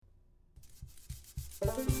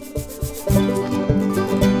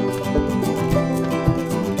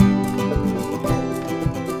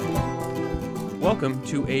Welcome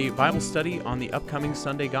to a Bible study on the upcoming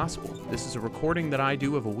Sunday Gospel. This is a recording that I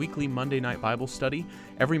do of a weekly Monday night Bible study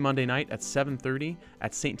every Monday night at 7:30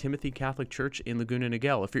 at St. Timothy Catholic Church in Laguna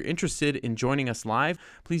Niguel. If you're interested in joining us live,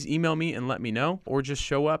 please email me and let me know, or just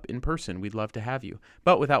show up in person. We'd love to have you.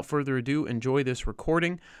 But without further ado, enjoy this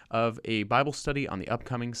recording of a Bible study on the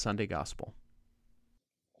upcoming Sunday Gospel.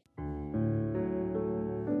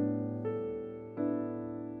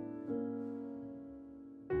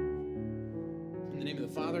 In the name of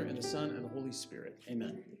the Father, and the Son, and the Holy Spirit.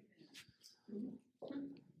 Amen.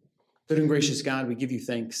 Good and gracious God, we give you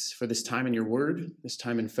thanks for this time in your word, this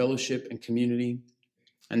time in fellowship and community,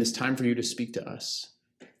 and this time for you to speak to us.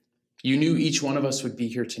 You knew each one of us would be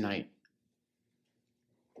here tonight.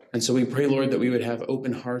 And so we pray, Lord, that we would have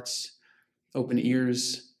open hearts, open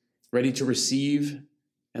ears, ready to receive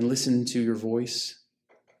and listen to your voice.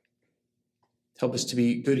 Help us to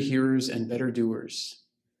be good hearers and better doers.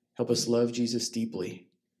 Help us love Jesus deeply.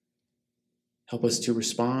 Help us to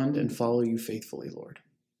respond and follow you faithfully, Lord.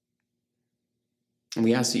 And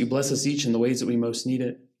we ask that you bless us each in the ways that we most need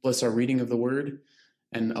it. Bless our reading of the word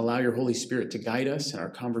and allow your Holy Spirit to guide us in our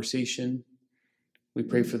conversation. We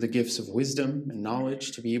pray for the gifts of wisdom and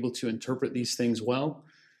knowledge to be able to interpret these things well.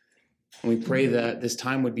 And we pray that this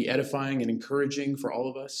time would be edifying and encouraging for all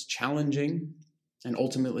of us, challenging, and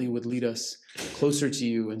ultimately would lead us closer to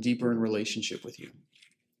you and deeper in relationship with you.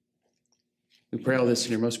 We pray all this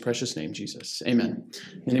in your most precious name, Jesus. Amen.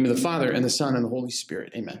 In the name of the Father, and the Son, and the Holy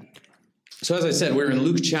Spirit. Amen. So as I said, we're in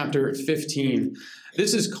Luke chapter 15.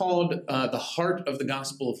 This is called the heart of the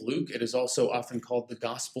Gospel of Luke. It is also often called the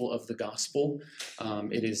Gospel of the Gospel.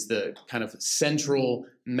 It is the kind of central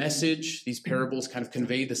message. These parables kind of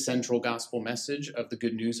convey the central gospel message of the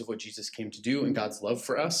good news of what Jesus came to do and God's love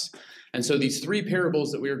for us. And so these three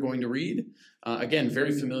parables that we are going to read, again,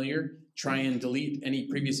 very familiar. Try and delete any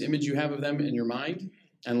previous image you have of them in your mind,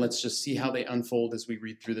 and let's just see how they unfold as we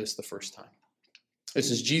read through this the first time.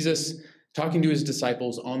 This is Jesus talking to his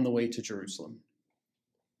disciples on the way to Jerusalem.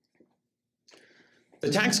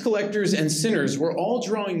 The tax collectors and sinners were all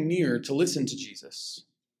drawing near to listen to Jesus,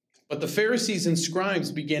 but the Pharisees and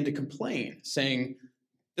scribes began to complain, saying,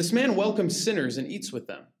 "This man welcomes sinners and eats with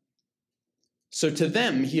them." So to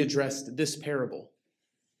them he addressed this parable.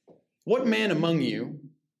 "What man among you,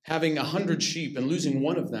 having 100 sheep and losing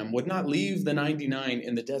one of them, would not leave the 99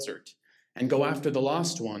 in the desert and go after the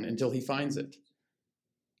lost one until he finds it?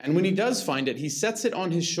 And when he does find it, he sets it on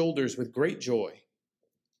his shoulders with great joy.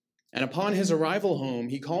 And upon his arrival home,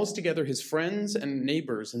 he calls together his friends and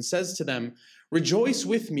neighbors and says to them, 'Rejoice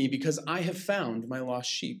with me because I have found my lost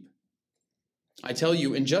sheep.' I tell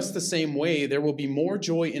you, in just the same way, there will be more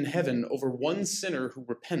joy in heaven over one sinner who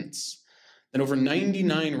repents than over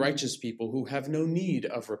 99 righteous people who have no need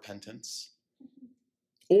of repentance.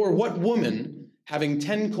 Or what woman, having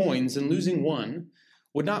 10 coins and losing one,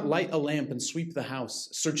 would not light a lamp and sweep the house,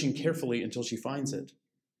 searching carefully until she finds it?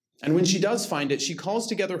 And when she does find it, she calls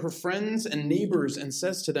together her friends and neighbors and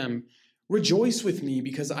says to them, 'Rejoice with me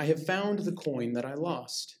because I have found the coin that I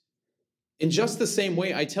lost.' In just the same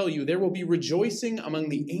way, I tell you, there will be rejoicing among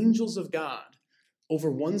the angels of God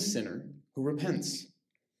over one sinner who repents."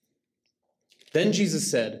 Then Jesus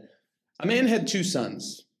said, "A man had 2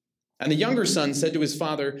 sons, and the younger son said to his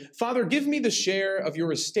father, 'Father, give me the share of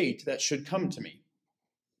your estate that should come to me.'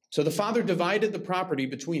 So the father divided the property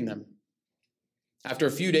between them. After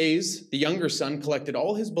a few days, the younger son collected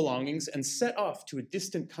all his belongings and set off to a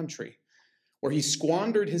distant country, where he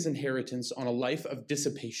squandered his inheritance on a life of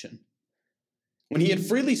dissipation. When he had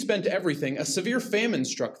freely spent everything, a severe famine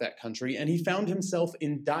struck that country, and he found himself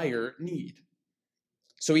in dire need.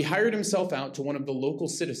 So he hired himself out to one of the local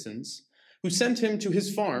citizens, who sent him to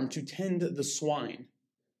his farm to tend the swine.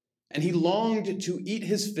 And he longed to eat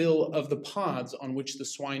his fill of the pods on which the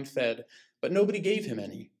swine fed, but nobody gave him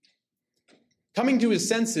any. Coming to his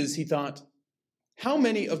senses, he thought, 'How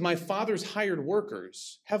many of my father's hired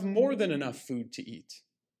workers have more than enough food to eat?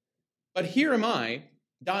 But here am I,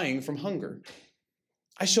 dying from hunger.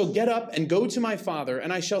 I shall get up and go to my father,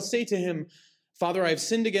 and I shall say to him, Father, I have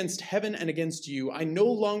sinned against heaven and against you. I no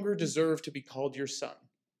longer deserve to be called your son.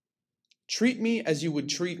 Treat me as you would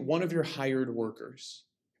treat one of your hired workers.'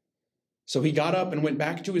 So he got up and went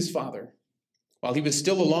back to his father. While he was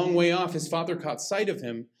still a long way off, his father caught sight of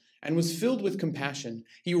him and was filled with compassion.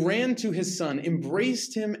 He ran to his son,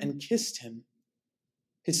 embraced him, and kissed him.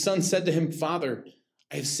 His son said to him, 'Father,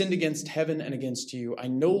 I have sinned against heaven and against you. I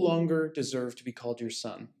no longer deserve to be called your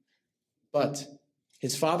son.' But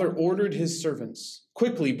His father ordered his servants,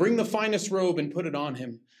 "Quickly, bring the finest robe and put it on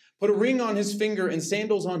him. Put a ring on his finger and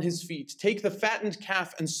sandals on his feet. Take the fattened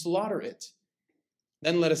calf and slaughter it.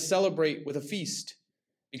 Then let us celebrate with a feast,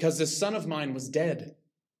 because this son of mine was dead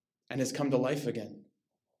and has come to life again.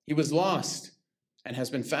 He was lost and has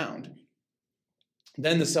been found."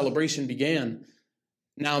 Then the celebration began.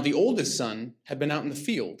 Now the oldest son had been out in the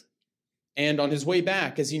field, and on his way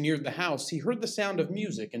back, as he neared the house, he heard the sound of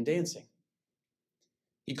music and dancing.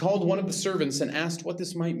 He called one of the servants and asked what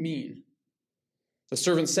this might mean. The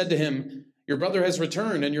servant said to him, "Your brother has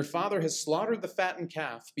returned, and your father has slaughtered the fattened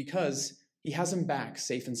calf because he has him back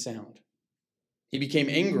safe and sound." He became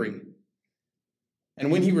angry,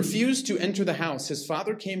 and when he refused to enter the house, his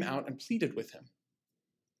father came out and pleaded with him.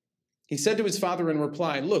 He said to his father in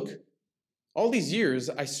reply, "Look, all these years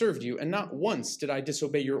I served you, and not once did I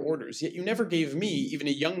disobey your orders, yet you never gave me even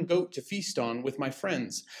a young goat to feast on with my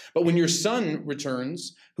friends. But when your son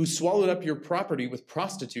returns, who swallowed up your property with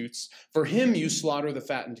prostitutes, for him you slaughter the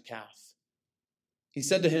fattened calf." He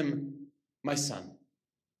said to him, "My son,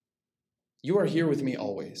 you are here with me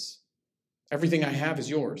always. Everything I have is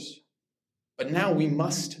yours. But now we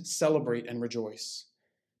must celebrate and rejoice,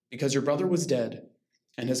 because your brother was dead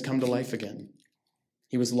and has come to life again.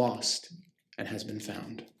 He was lost and has been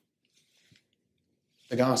found."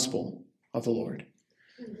 The gospel of the Lord.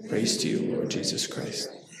 Praise to you, Lord Jesus Christ.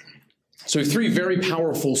 So three very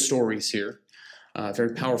powerful stories here,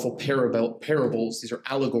 very powerful parables. These are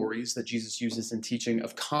allegories that Jesus uses in teaching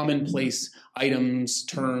of commonplace items,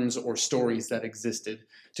 terms, or stories that existed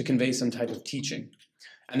to convey some type of teaching.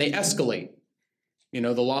 And they escalate.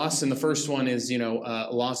 The loss in the first one is, a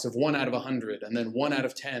loss of 1 out of 100, and then 1 out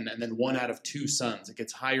of 10, and then 1 out of 2 sons. It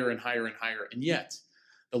gets higher and higher and higher. And yet,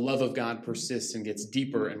 the love of God persists and gets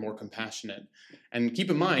deeper and more compassionate. And keep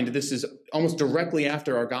in mind, this is almost directly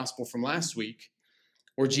after our gospel from last week,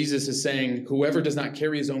 where Jesus is saying, "Whoever does not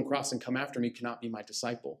carry his own cross and come after me cannot be my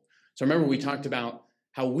disciple." So remember, we talked about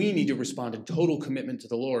how we need to respond in total commitment to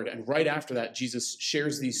the Lord. And right after that, Jesus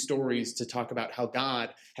shares these stories to talk about how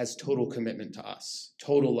God has total commitment to us,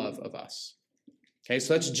 total love of us. Okay,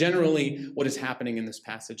 so that's generally what is happening in this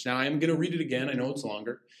passage. Now, I am going to read it again. I know it's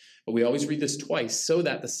longer, but we always read this twice so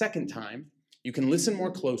that the second time you can listen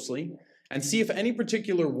more closely and see if any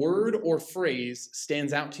particular word or phrase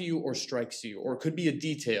stands out to you or strikes you, or it could be a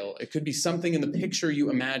detail. It could be something in the picture you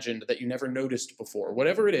imagined that you never noticed before.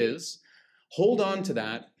 Whatever it is, hold on to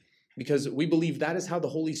that, because we believe that is how the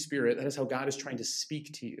Holy Spirit, that is how God is trying to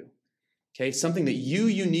speak to you. Okay, something that you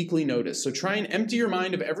uniquely notice. So try and empty your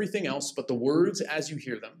mind of everything else but the words as you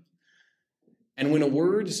hear them. And when a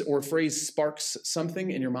word or phrase sparks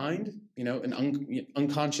something in your mind, an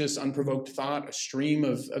unconscious, unprovoked thought, a stream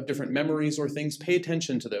of different memories or things, pay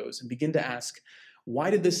attention to those and begin to ask, why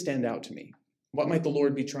did this stand out to me? What might the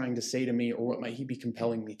Lord be trying to say to me, or what might he be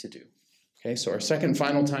compelling me to do? Okay, so our second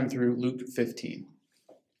final time through Luke 15.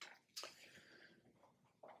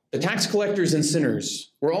 The tax collectors and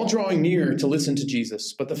sinners were all drawing near to listen to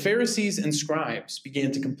Jesus, but the Pharisees and scribes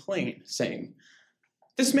began to complain, saying,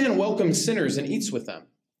 "This man welcomes sinners and eats with them."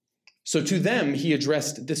 So to them he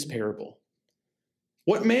addressed this parable.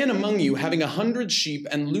 "What man among you, having 100 sheep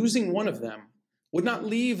and losing one of them, would not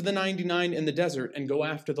leave the 99 in the desert and go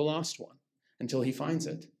after the lost one until he finds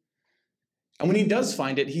it? And when he does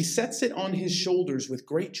find it, he sets it on his shoulders with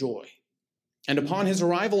great joy. And upon his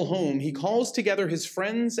arrival home, he calls together his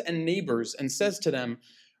friends and neighbors and says to them,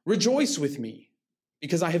 'Rejoice with me,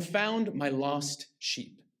 because I have found my lost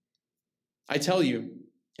sheep.' I tell you,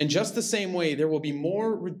 in just the same way, there will be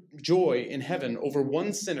more joy in heaven over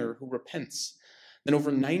one sinner who repents than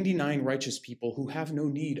over 99 righteous people who have no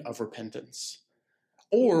need of repentance.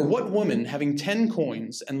 Or what woman, having 10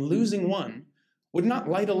 coins and losing one, would not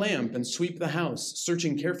light a lamp and sweep the house,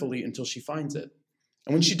 searching carefully until she finds it?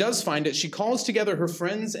 And when she does find it, she calls together her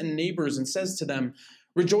friends and neighbors and says to them,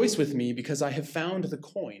 'Rejoice with me, because I have found the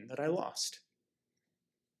coin that I lost.'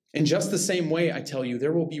 In just the same way, I tell you,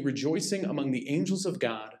 there will be rejoicing among the angels of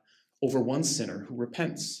God over one sinner who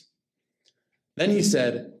repents." Then he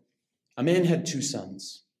said, "A man had 2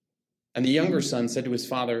 sons. And the younger son said to his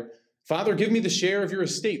father, 'Father, give me the share of your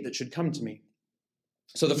estate that should come to me.'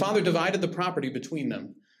 So the father divided the property between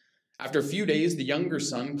them. After a few days, the younger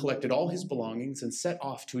son collected all his belongings and set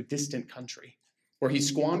off to a distant country, where he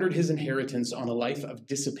squandered his inheritance on a life of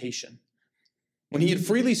dissipation. When he had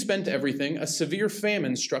freely spent everything, a severe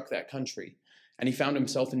famine struck that country, and he found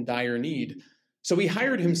himself in dire need. So he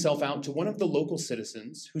hired himself out to one of the local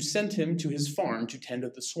citizens, who sent him to his farm to tend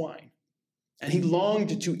the swine. And he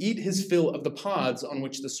longed to eat his fill of the pods on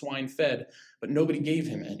which the swine fed, but nobody gave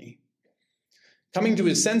him any. Coming to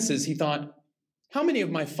his senses, he thought, How many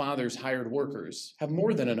of my father's hired workers have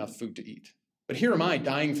more than enough food to eat? But here am I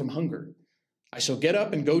dying from hunger. I shall get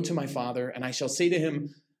up and go to my father, and I shall say to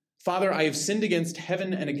him, Father, I have sinned against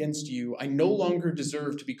heaven and against you. I no longer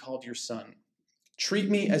deserve to be called your son. Treat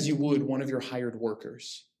me as you would one of your hired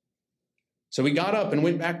workers. So he got up and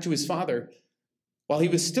went back to his father. While he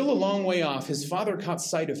was still a long way off, his father caught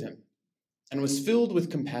sight of him and was filled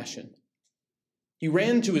with compassion. He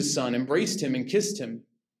ran to his son, embraced him, and kissed him.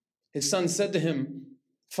 His son said to him,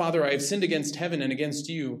 Father, I have sinned against heaven and against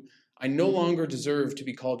you. I no longer deserve to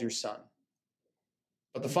be called your son.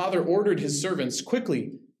 But the father ordered his servants,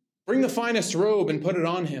 Quickly, bring the finest robe and put it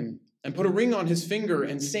on him, and put a ring on his finger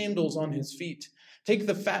and sandals on his feet. Take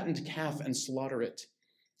the fattened calf and slaughter it.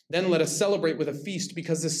 Then let us celebrate with a feast,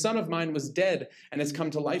 because this son of mine was dead and has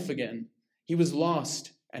come to life again. He was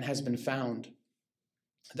lost and has been found.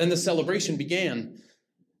 Then the celebration began.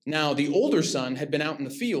 Now the older son had been out in the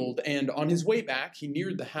field, and on his way back, he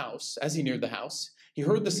neared the house. As he neared the house, he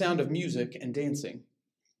heard the sound of music and dancing.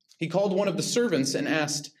 He called one of the servants and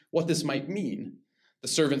asked what this might mean. The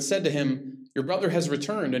servant said to him, Your brother has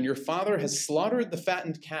returned, and your father has slaughtered the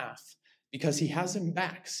fattened calf, because he has him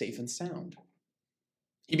back safe and sound.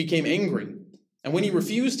 He became angry, and when he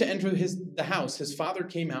refused to enter the house, his father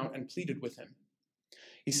came out and pleaded with him.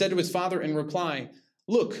 He said to his father in reply,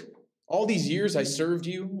 Look, all these years I served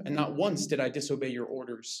you, and not once did I disobey your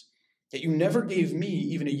orders. Yet you never gave me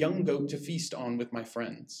even a young goat to feast on with my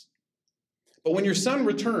friends. But when your son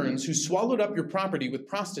returns, who swallowed up your property with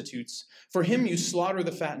prostitutes, for him you slaughter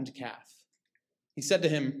the fattened calf. He said to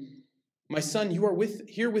him, My son, you are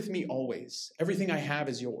here with me always. Everything I have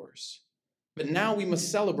is yours. But now we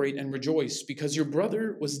must celebrate and rejoice, because your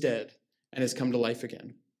brother was dead and has come to life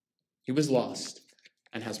again. He was lost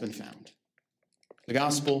and has been found. The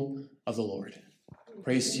gospel of the Lord.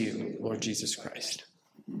 Praise to you, Lord Jesus Christ.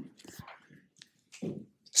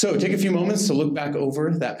 So take a few moments to look back over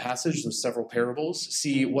that passage, those several parables,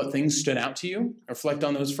 see what things stood out to you, reflect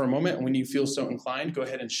on those for a moment, and when you feel so inclined, go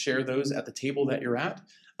ahead and share those at the table that you're at,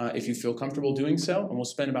 if you feel comfortable doing so, and we'll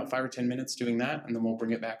spend about 5 or 10 minutes doing that, and then we'll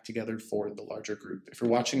bring it back together for the larger group. If you're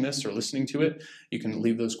watching this or listening to it, you can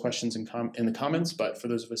leave those questions in the comments, but for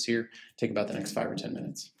those of us here, take about the next 5 or 10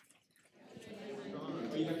 minutes.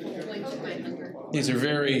 These are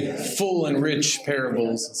very full and rich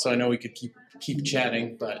parables, so I know we could keep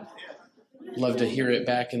chatting, but love to hear it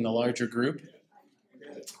back in the larger group.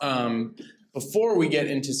 Before we get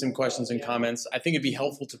into some questions and comments, I think it'd be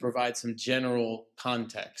helpful to provide some general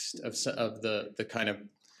context of the kind of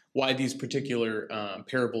why these particular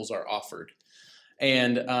parables are offered.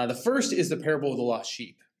 And the first is the parable of the lost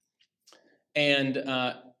sheep. And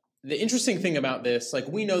the interesting thing about this, like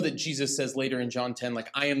we know that Jesus says later in John 10, like,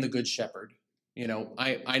 I am the good shepherd. You know,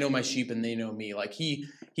 I know my sheep and they know me. Like he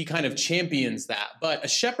kind of champions that. But a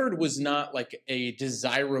shepherd was not like a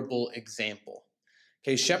desirable example.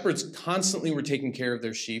 Okay, shepherds constantly were taking care of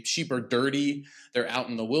their sheep. Sheep are dirty. They're out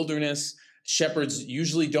in the wilderness. Shepherds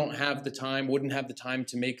usually wouldn't have the time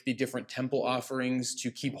to make the different temple offerings, to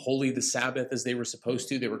keep holy the Sabbath as they were supposed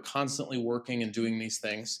to. They were constantly working and doing these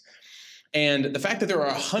things. And the fact that there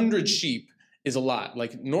are 100 sheep is a lot.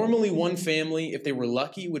 Like normally one family, if they were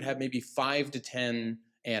lucky, would have maybe 5 to 10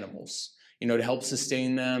 animals, you know, to help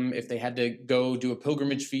sustain them. If they had to go do a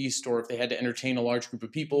pilgrimage feast, or if they had to entertain a large group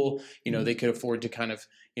of people, you know, they could afford to kind of,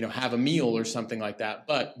 you know, have a meal or something like that.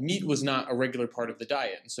 But meat was not a regular part of the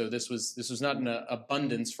diet. And so this was not an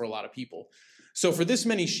abundance for a lot of people. So for this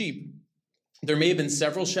many sheep, there may have been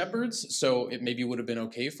several shepherds, so it maybe would have been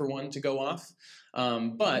okay for one to go off.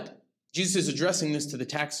 But Jesus is addressing this to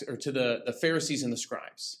the Pharisees and the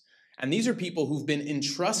scribes. And these are people who've been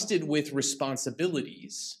entrusted with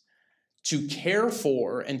responsibilities to care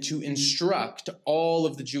for and to instruct all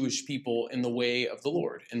of the Jewish people in the way of the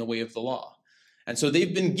Lord, in the way of the law. And so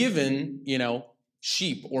they've been given, you know,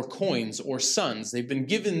 sheep or coins or sons. They've been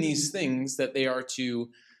given these things that they are to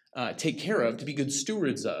take care of, to be good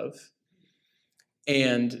stewards of.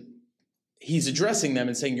 And he's addressing them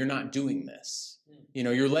and saying, you're not doing this. You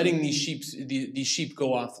know, you're letting these sheep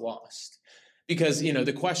go off lost. Because, you know,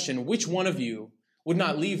 the question, which one of you would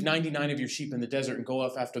not leave 99 of your sheep in the desert and go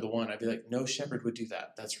off after the one? I'd be like, no shepherd would do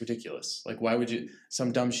that. That's ridiculous. Like, why would you?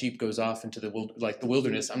 Some dumb sheep goes off into the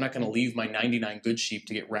wilderness. I'm not going to leave my 99 good sheep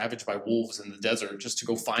to get ravaged by wolves in the desert just to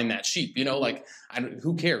go find that sheep. You know, like,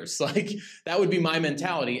 who cares? Like, that would be my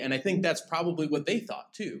mentality. And I think that's probably what they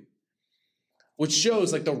thought too, which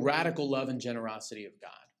shows like the radical love and generosity of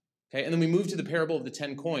God. Okay, and then we move to the parable of the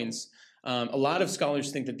 10 coins. A lot of scholars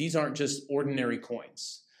think that these aren't just ordinary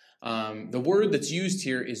coins. The word that's used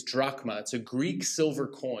here is drachma. It's a Greek silver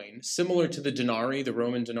coin, similar to the denarii, the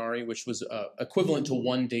Roman denarii, which was equivalent to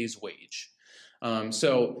 1 day's wage.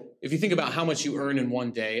 So if you think about how much you earn in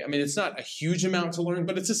 1 day, I mean, it's not a huge amount to learn,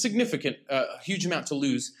 but it's a huge amount to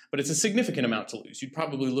lose, but it's a significant amount to lose. You'd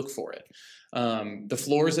probably look for it. The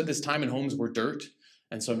floors at this time in homes were dirt.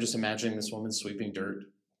 And so I'm just imagining this woman sweeping dirt.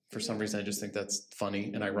 For some reason, I just think that's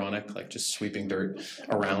funny and ironic, like just sweeping dirt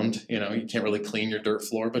around. You can't really clean your dirt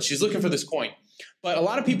floor, but she's looking for this coin. But a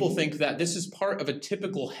lot of people think that this is part of a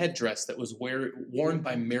typical headdress that was worn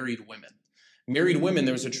by married women. Married women,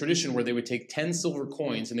 there was a tradition where they would take 10 silver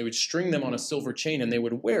coins and they would string them on a silver chain and they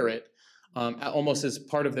would wear it almost as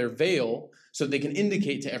part of their veil so that they can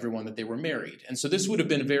indicate to everyone that they were married. And so this would have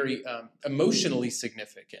been very emotionally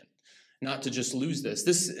significant. Not to just lose this.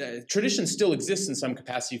 This tradition still exists in some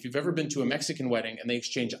capacity. If you've ever been to a Mexican wedding and they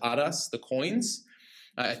exchange aras, the coins,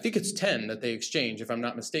 I think it's 10 that they exchange, if I'm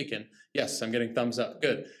not mistaken. Yes, I'm getting thumbs up.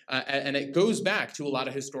 Good. And it goes back to a lot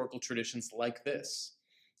of historical traditions like this.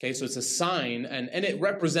 Okay, so it's a sign, and it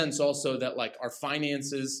represents also that like our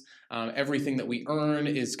finances, everything that we earn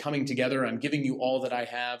is coming together. I'm giving you all that I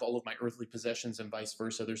have, all of my earthly possessions and vice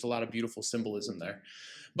versa. There's a lot of beautiful symbolism there.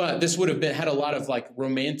 But this would have had a lot of like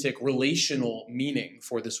romantic, relational meaning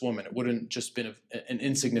for this woman. It wouldn't just been an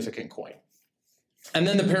insignificant coin. And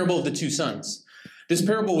then the parable of the two sons. This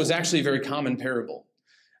parable was actually a very common parable.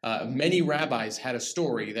 Many rabbis had a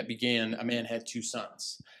story that began, a man had two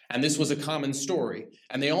sons. And this was a common story.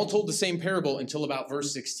 And they all told the same parable until about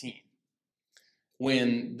verse 16,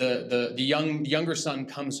 when the younger son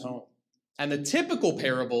comes home. And the typical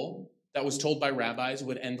parable that was told by rabbis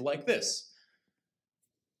would end like this.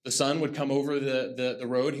 The son would come over the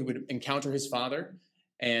road. He would encounter his father,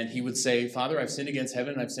 and he would say, "Father, I've sinned against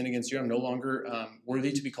heaven, and I've sinned against you. I'm no longer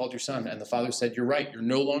worthy to be called your son." And the father said, "You're right. You're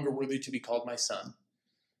no longer worthy to be called my son.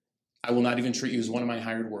 I will not even treat you as one of my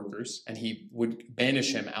hired workers." And he would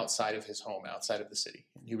banish him outside of his home, outside of the city.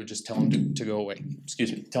 And he would just tell him to go away.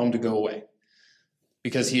 Tell him to go away,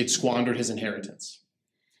 because he had squandered his inheritance.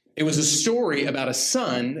 It was a story about a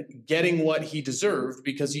son getting what he deserved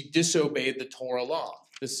because he disobeyed the Torah law.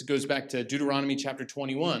 This goes back to Deuteronomy chapter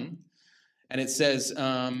 21, and it says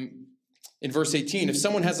in verse 18, "If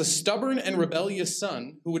someone has a stubborn and rebellious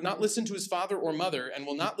son who would not listen to his father or mother and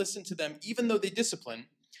will not listen to them even though they discipline,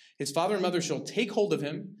 his father and mother shall take hold of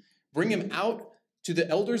him, bring him out to the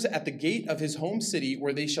elders at the gate of his home city,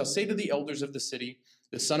 where they shall say to the elders of the city,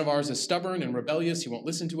 'This son of ours is stubborn and rebellious. He won't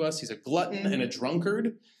listen to us. He's a glutton and a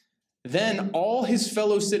drunkard.' Then all his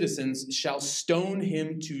fellow citizens shall stone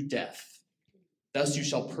him to death. Thus you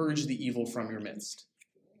shall purge the evil from your midst."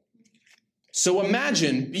 So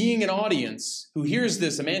imagine being an audience who hears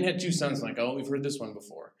this. A man had two sons, like, oh, we've heard this one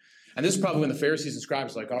before. And this is probably when the Pharisees and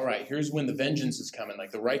scribes are like, all right, here's when the vengeance is coming,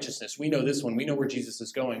 like the righteousness. We know this one. We know where Jesus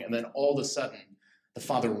is going. And then all of a sudden, the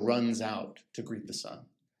father runs out to greet the son,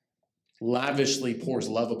 lavishly pours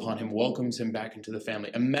love upon him, welcomes him back into the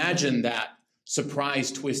family. Imagine that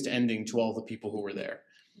surprise twist ending to all the people who were there,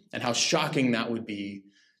 and how shocking that would be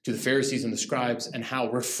to the Pharisees and the scribes, and how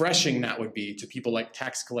refreshing that would be to people like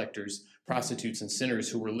tax collectors, prostitutes, and sinners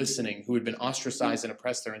who were listening, who had been ostracized and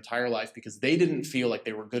oppressed their entire life because they didn't feel like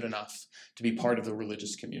they were good enough to be part of the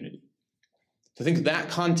religious community. So I think that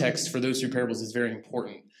context for those three parables is very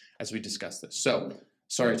important as we discuss this. So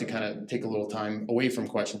sorry to kind of take a little time away from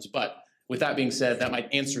questions, but with that being said, that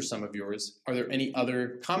might answer some of yours. Are there any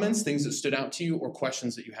other comments, things that stood out to you, or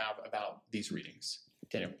questions that you have about these readings?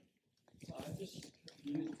 Daniel. I just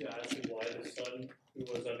used to ask you why the son who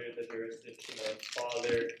was under the jurisdiction of the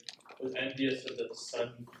father was envious of the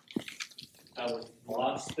son that was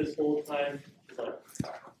lost this whole time. Like,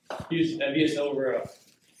 he was envious over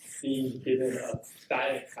being given a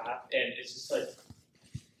fatted calf, and it's just like,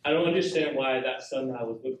 I don't understand why that son that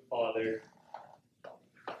was with the father,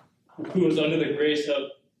 who was under the grace of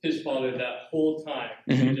his father that whole time,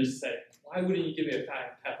 would just say, why wouldn't you give me a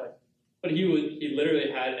fatted calf? Like, but he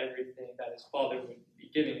literally had everything that his father would be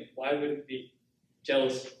giving. Why would he be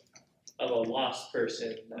jealous of a lost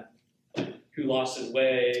person who lost his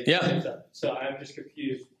way? Yeah. So I'm just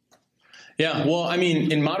confused. Yeah, well, I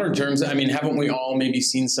mean, in modern terms, I mean, haven't we all maybe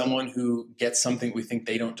seen someone who gets something we think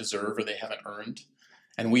they don't deserve or they haven't earned?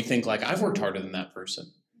 And we think, like, I've worked harder than that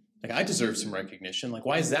person. Like, I deserve some recognition. Like,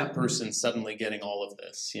 why is that person suddenly getting all of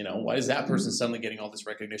this? You know, why is that person suddenly getting all this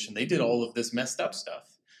recognition? They did all of this messed up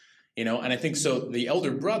stuff. You know, and I think so the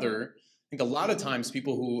elder brother, I think a lot of times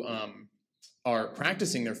people who are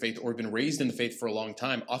practicing their faith or have been raised in the faith for a long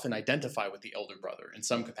time often identify with the elder brother in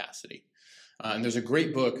some capacity. And there's a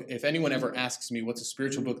great book. If anyone ever asks me, what's a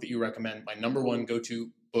spiritual book that you recommend? My number one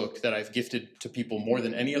go-to book that I've gifted to people more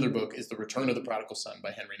than any other book is The Return of the Prodigal Son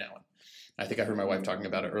by Henry Nouwen. I think I heard my wife talking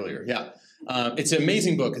about it earlier. Yeah. It's an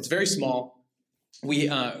amazing book. It's very small.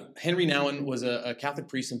 Henry Nouwen was a Catholic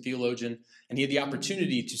priest and theologian, and he had the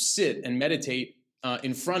opportunity to sit and meditate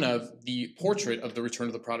in front of the portrait of The Return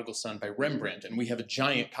of the Prodigal Son by Rembrandt, and we have a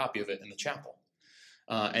giant copy of it in the chapel.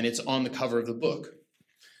 And it's on the cover of the book.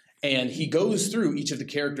 And he goes through each of the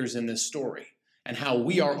characters in this story and how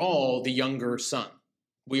we are all the younger son.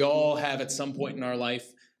 We all have at some point in our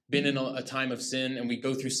life been in a time of sin, and we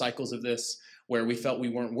go through cycles of this where we felt we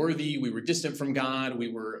weren't worthy, we were distant from God, we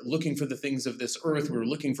were looking for the things of this earth, we were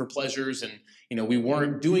looking for pleasures, and we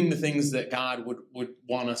weren't doing the things that God would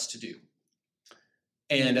want us to do.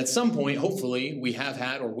 And at some point, hopefully, we have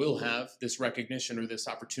had or will have this recognition or this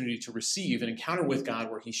opportunity to receive an encounter with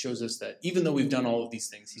God where he shows us that even though we've done all of these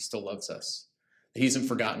things, he still loves us. He hasn't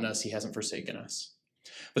forgotten us, he hasn't forsaken us.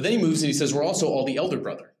 But then he moves and he says, we're also all the elder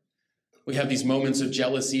brother. We have these moments of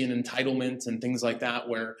jealousy and entitlement and things like that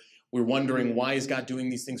where we're wondering, why is God doing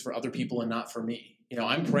these things for other people and not for me?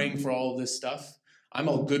 I'm praying for all of this stuff. I'm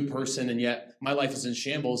a good person, and yet my life is in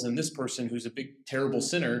shambles, and this person who's a big, terrible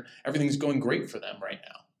sinner, everything's going great for them right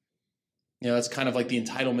now. That's kind of like the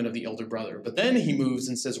entitlement of the elder brother. But then he moves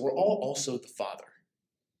and says, we're all also the father.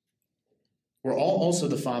 We're all also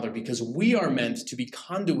the father because we are meant to be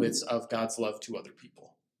conduits of God's love to other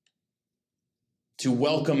people, to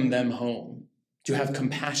welcome them home, to have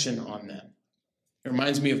compassion on them. It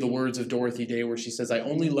reminds me of the words of Dorothy Day where she says, I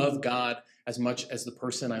only love God as much as the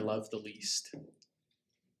person I love the least.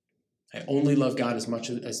 I only love God as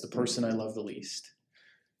much as the person I love the least.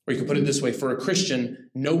 Or you could put it this way, for a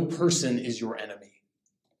Christian, no person is your enemy.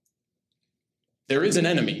 There is an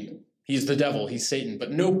enemy. He's the devil, he's Satan,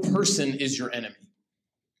 but no person is your enemy.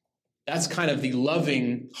 That's kind of the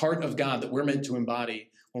loving heart of God that we're meant to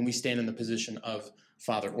embody when we stand in the position of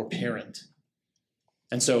father or parent.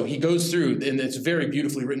 And so he goes through, and it's very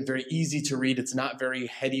beautifully written, very easy to read. It's not very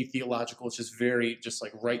heady theological. It's just very,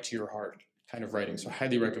 like right to your heart kind of writing. So I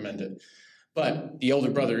highly recommend it. But the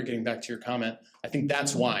elder brother, getting back to your comment, I think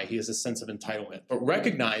that's why he has a sense of entitlement. But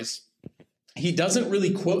recognize he doesn't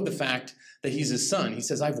really quote the fact that he's his son. He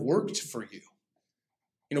says, I've worked for you.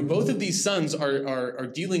 Both of these sons are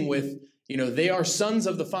dealing with, they are sons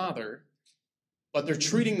of the father, but they're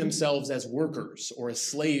treating themselves as workers or as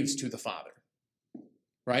slaves to the father.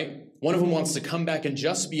 Right? One of them wants to come back and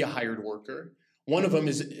just be a hired worker. One of them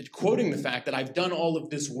is quoting the fact that I've done all of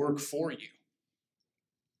this work for you.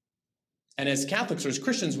 And as Catholics or as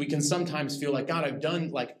Christians, we can sometimes feel like, God, I've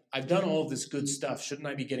done all of this good stuff. Shouldn't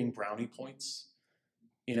I be getting brownie points?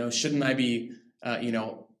 Shouldn't I be,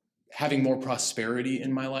 having more prosperity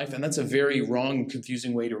in my life? And that's a very wrong,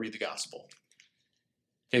 confusing way to read the gospel.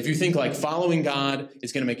 If you think like following God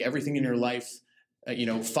is going to make everything in your life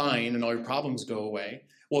fine and all your problems go away.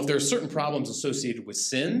 Well, if there are certain problems associated with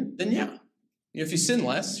sin, then yeah. If you sin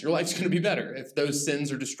less, your life's going to be better if those sins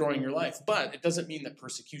are destroying your life. But it doesn't mean that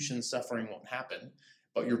persecution and suffering won't happen.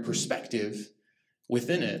 But your perspective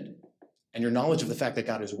within it and your knowledge of the fact that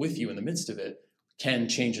God is with you in the midst of it can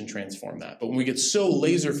change and transform that. But when we get so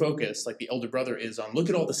laser focused, like the elder brother is on, look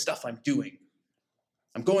at all the stuff I'm doing.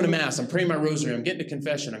 I'm going to mass, I'm praying my rosary, I'm getting to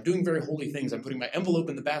confession, I'm doing very holy things, I'm putting my envelope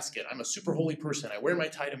in the basket, I'm a super holy person, I wear my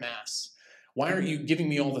tie to mass. Why aren't you giving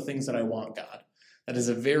me all the things that I want, God? That is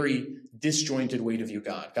a very disjointed way to view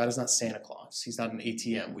God. God is not Santa Claus. He's not an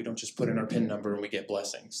ATM. We don't just put in our PIN number and we get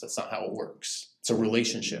blessings. That's not how it works. It's a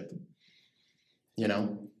relationship.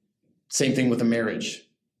 Same thing with a marriage.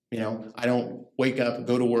 I don't wake up,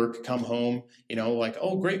 go to work, come home, like,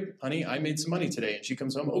 oh, great, honey, I made some money today. And she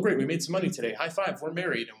comes home, oh, great, we made some money today. High five, we're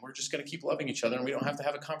married, and we're just going to keep loving each other, and we don't have to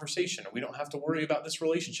have a conversation, and we don't have to worry about this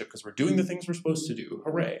relationship because we're doing the things we're supposed to do.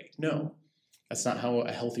 Hooray. No, that's not how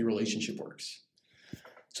a healthy relationship works.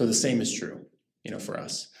 So the same is true, for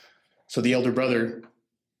us. So the elder brother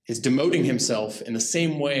is demoting himself in the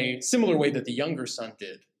similar way that the younger son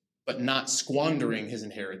did, but not squandering his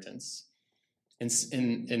inheritance.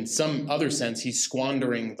 In some other sense, he's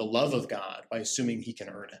squandering the love of God by assuming he can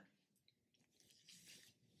earn it.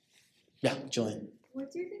 Yeah, Jillian.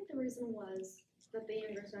 What do you think the reason was that the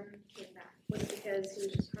younger son came back? Was it because he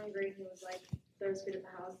was just hungry, he was like, there's food in the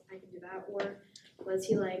house, I can do that? Or was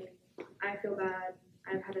he like, I feel bad,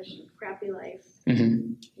 I've had a crappy life?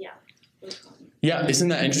 Mm-hmm. Yeah. Yeah, isn't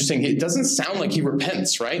that interesting? It doesn't sound like he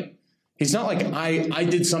repents, right? He's not like, I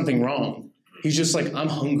did something wrong. He's just like, I'm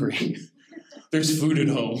hungry. There's food at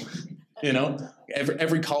home.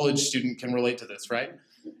 Every college student can relate to this, right?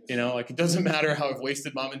 It doesn't matter how I've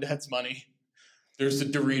wasted mom and dad's money. There's the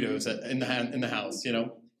Doritos in the house,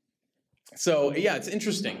 So, yeah, it's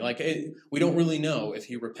interesting. We don't really know if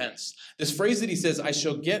he repents. This phrase that he says, I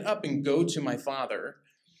shall get up and go to my father,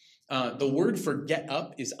 the word for get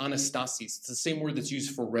up is anastasis. It's the same word that's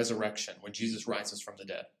used for resurrection when Jesus rises from the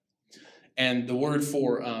dead. And the word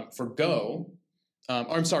for go,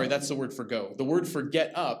 that's the word for go. The word for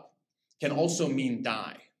get up can also mean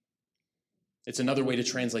die. It's another way to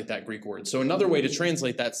translate that Greek word. So another way to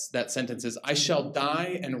translate that sentence is, I shall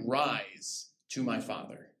die and rise to my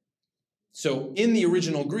father. So in the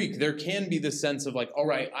original Greek, there can be this sense of all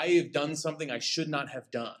right, I have done something I should not have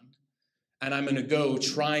done, and I'm going to go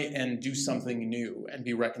try and do something new and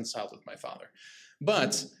be reconciled with my father.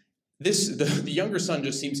 But the younger son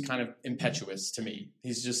just seems kind of impetuous to me.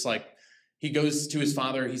 He's just he goes to his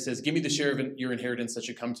father, he says, give me the share of your inheritance that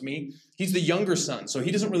should come to me. He's the younger son, so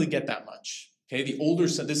he doesn't really get that much. Okay, the older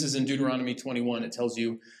son, this is in Deuteronomy 21, it tells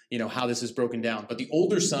you, how this is broken down. But the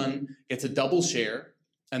older son gets a double share,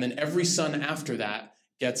 and then every son after that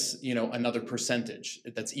gets, another percentage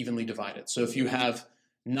that's evenly divided. So if you have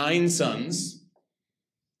 9 sons,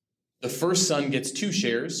 the first son gets 2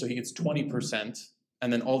 shares, so he gets 20%,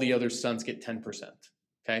 and then all the other sons get 10%.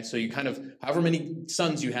 Okay, so you however many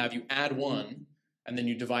sons you have, you add 1, and then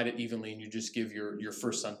you divide it evenly, and you just give your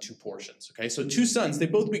first son 2 portions. Okay, so 2 sons, they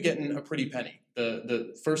both be getting a pretty penny.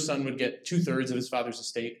 The first son would get 2/3 of his father's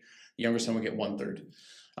estate. The younger son would get 1/3.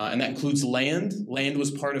 And that includes land. Land was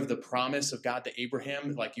part of the promise of God to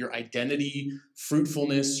Abraham. Your identity,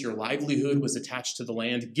 fruitfulness, your livelihood was attached to the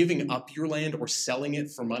land. Giving up your land or selling it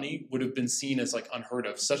for money would have been seen as unheard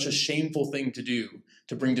of. Such a shameful thing to do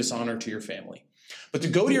to bring dishonor to your family. But to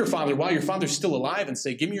go to your father while your father's still alive and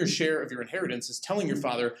say, give me your share of your inheritance, is telling your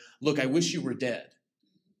father, look, I wish you were dead.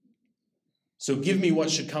 So give me what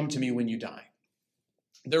should come to me when you die.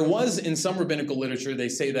 There was, in some rabbinical literature, they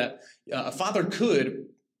say that a father could,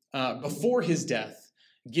 before his death,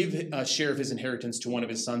 give a share of his inheritance to one of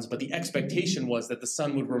his sons, but the expectation was that the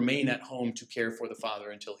son would remain at home to care for the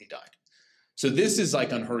father until he died. So this is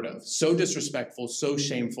unheard of, so disrespectful, so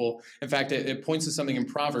shameful. In fact, it points to something in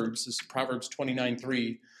Proverbs, this is Proverbs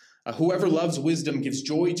 29:3. Whoever loves wisdom gives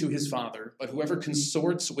joy to his father, but whoever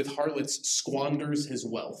consorts with harlots squanders his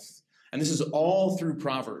wealth. And this is all through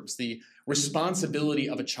Proverbs, the responsibility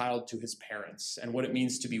of a child to his parents and what it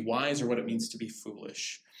means to be wise or what it means to be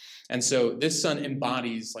foolish. And so this son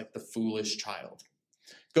embodies the foolish child.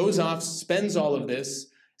 Goes off, spends all of this,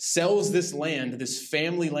 sells this land, this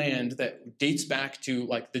family land that dates back to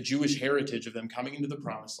the Jewish heritage of them coming into the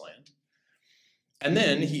promised land. And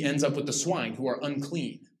then he ends up with the swine who are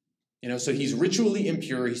unclean. So he's ritually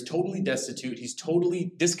impure, he's totally destitute, he's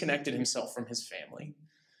totally disconnected himself from his family.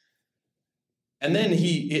 And then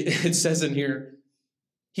it says in here,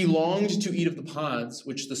 he longed to eat of the pods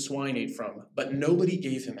which the swine ate from, but nobody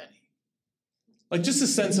gave him any. Just a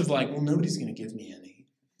sense of well, nobody's going to give me any.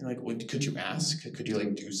 Well, could you ask? Could you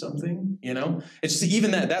do something? It's just even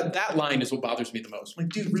that line is what bothers me the most.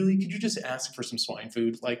 Dude, really? Could you just ask for some swine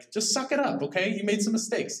food? Just suck it up, okay? You made some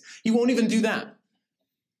mistakes. He won't even do that.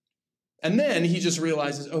 And then he just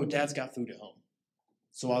realizes, oh, dad's got food at home,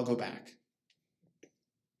 so I'll go back.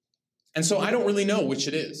 And so I don't really know which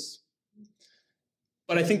it is.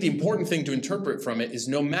 But I think the important thing to interpret from it is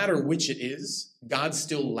no matter which it is, God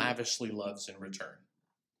still lavishly loves in return.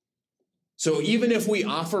 So even if we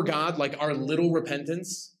offer God our little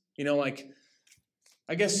repentance,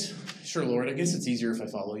 I guess, sure, Lord, I guess it's easier if I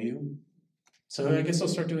follow you. So I guess I'll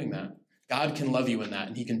start doing that. God can love you in that,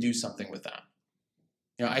 and he can do something with that.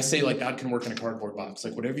 I say God can work in a cardboard box.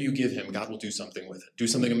 Whatever you give him, God will do something with it, do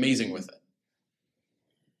something amazing with it.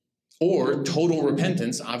 Or total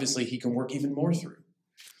repentance, obviously he can work even more through.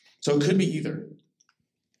 So it could be either.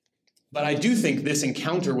 But I do think this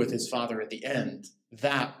encounter with his father at the end,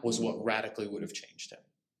 that was what radically would have changed him.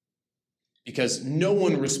 Because no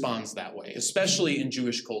one responds that way, especially in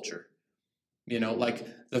Jewish culture.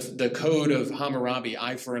 The code of Hammurabi,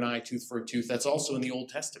 eye for an eye, tooth for a tooth, that's also in the Old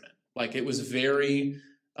Testament. It was very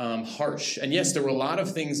harsh. And yes, there were a lot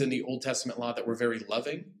of things in the Old Testament law that were very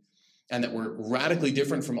loving and that were radically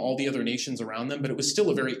different from all the other nations around them, but it was still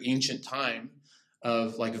a very ancient time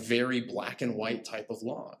of very black and white type of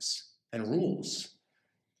laws and rules.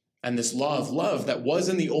 And this law of love that was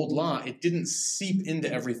in the old law, it didn't seep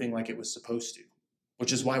into everything like it was supposed to,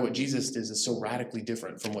 which is why what Jesus did is so radically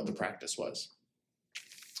different from what the practice was.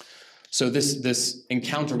 So this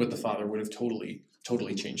encounter with the Father would have totally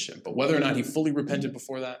changed him. But whether or not he fully repented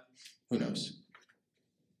before that, who knows?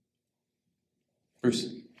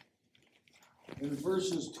 Bruce. In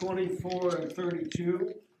verses 24 and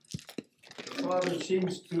 32, the Father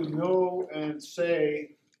seems to know and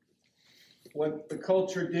say what the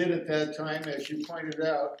culture did at that time, as you pointed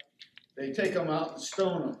out. they take him out and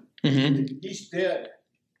stone him. Mm-hmm. He's dead.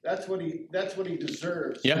 That's what he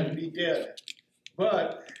deserves. Yeah. To be dead.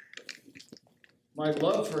 But my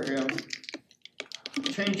love for him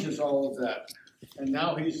changes all of that. And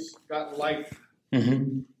now he's got life.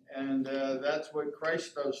 Mm-hmm. And that's what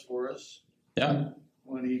Christ does for us. Yeah.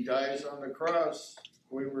 When he dies on the cross,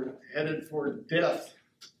 we were headed for death.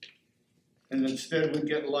 And instead we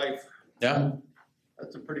get life. Yeah.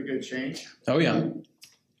 That's a pretty good change. Oh, yeah.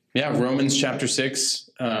 Yeah, Romans chapter 6,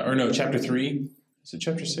 chapter 3. Is it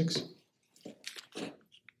chapter 6?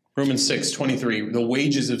 Romans 6:23. The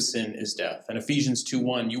wages of sin is death. And Ephesians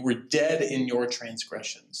 2:1. You were dead in your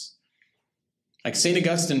transgressions. Like St.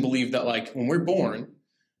 Augustine believed that like when we're born,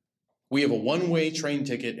 we have a one-way train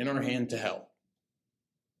ticket in our hand to hell.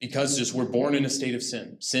 Because just we're born in a state of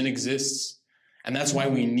sin. Sin exists. And that's why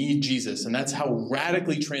we need Jesus. And that's how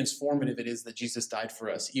radically transformative it is that Jesus died for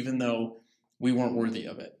us, even though we weren't worthy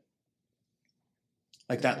of it.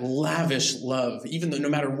 Like that lavish love, even though no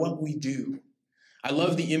matter what we do. I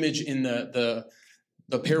love the image in the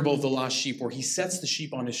parable of the lost sheep where he sets the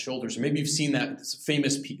sheep on his shoulders. Maybe you've seen that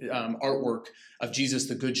famous artwork of Jesus,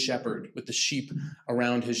 the Good Shepherd, with the sheep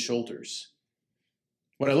around his shoulders.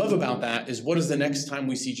 What I love about that is what is the next time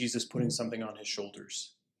we see Jesus putting something on his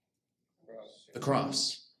shoulders? The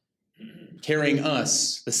cross. Carrying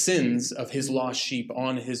us, the sins of his lost sheep,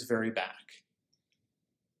 on his very back.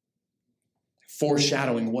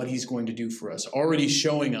 Foreshadowing what he's going to do for us. Already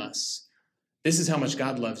showing us, this is how much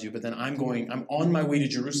God loves you, but then I'm on my way to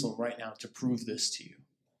Jerusalem right now to prove this to you.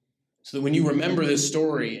 So that when you remember this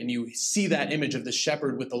story and you see that image of the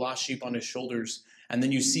shepherd with the lost sheep on his shoulders, and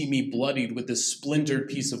then you see me bloodied with this splintered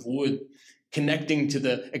piece of wood connecting to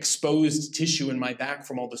the exposed tissue in my back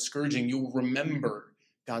from all the scourging, you'll remember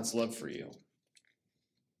God's love for you.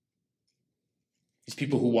 These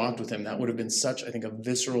people who walked with him, that would have been such, I think, a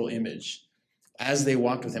visceral image. As they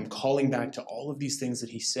walked with him, calling back to all of these things that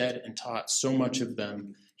he said and taught, so much of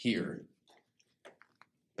them here.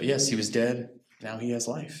 But yes, he was dead. Now he has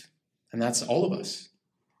life. And that's all of us.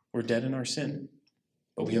 We're dead in our sin,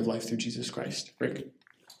 but we have life through Jesus Christ. Rick?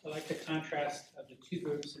 I like the contrast of the two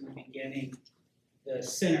groups in the beginning. The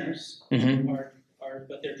sinners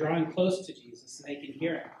but they're drawing close to Jesus and they can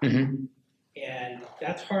hear him. Mm-hmm. And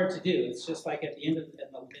that's hard to do. It's just like at the end of in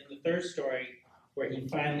the third story where he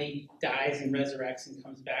finally dies and resurrects and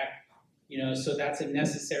comes back. So that's a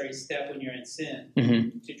necessary step when you're in sin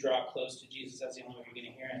to draw close to Jesus. That's the only way you're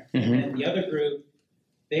going to hear him. Mm-hmm. And then the other group,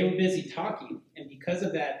 they were busy talking, and because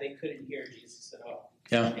of that, they couldn't hear Jesus at all.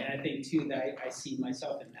 Yeah. And I think, too, that I see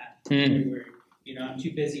myself in that. Mm. Where, I'm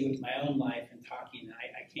too busy with my own life and talking, and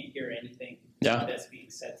I can't hear anything that's being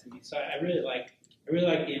said to me. So I really like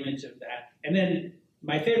the image of that. And then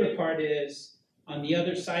my favorite part is on the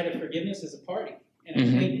other side of forgiveness is a party. And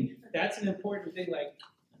I think that's an important thing. Like,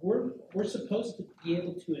 we're supposed to be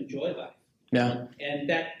able to enjoy life. Yeah. And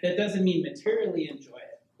that doesn't mean materially enjoy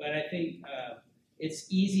it. But I think it's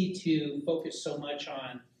easy to focus so much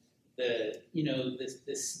on the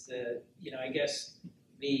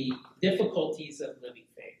difficulties of living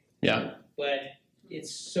faith. Yeah. But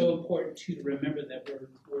it's so important too to remember that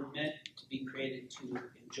we're meant to be created to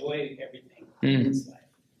enjoy everything in this life.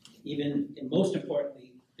 Even, and most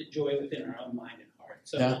importantly, the joy within our own mind and heart.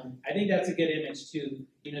 So I think that's a good image too.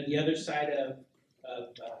 The other side of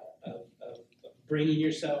bringing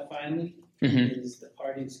yourself finally is the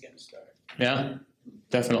party's going to start. Yeah,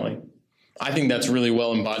 definitely. I think that's really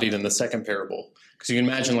well embodied in the second parable. Because you can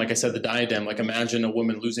imagine, like I said, the diadem, like imagine a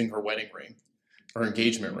woman losing her wedding ring or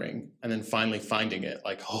engagement ring and then finally finding it.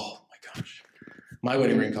 Like, oh my gosh, my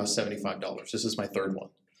wedding ring cost $75. This is my third one.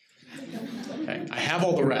 Okay, I have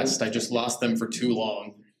all the rest. I just lost them for too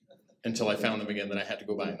long until I found them again. Then I had to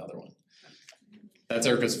go buy another one. That's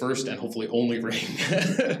Erica's first and hopefully only ring.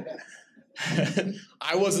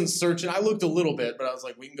 I wasn't searching. I looked a little bit, but I was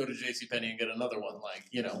like, we can go to JCPenney and get another one. Like,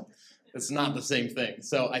 it's not the same thing.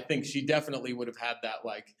 So I think she definitely would have had that,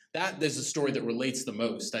 like, that is a story that relates the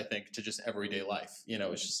most, I think, to just everyday life.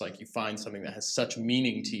 It's just like you find something that has such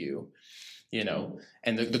meaning to you,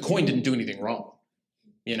 and the coin didn't do anything wrong.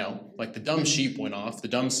 Like the dumb sheep went off, the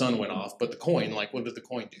dumb son went off, but the coin, like, what did the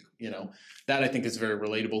coin do? That I think is very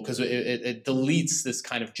relatable because it deletes this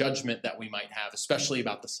kind of judgment that we might have, especially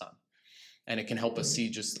about the son. And it can help us see,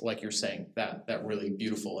 just like you're saying, that really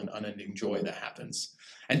beautiful and unending joy that happens.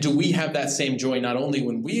 And do we have that same joy not only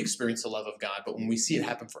when we experience the love of God, but when we see it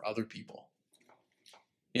happen for other people?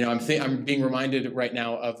 I'm being reminded right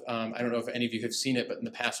now of, I don't know if any of you have seen it, but in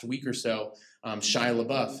the past week or so, Shia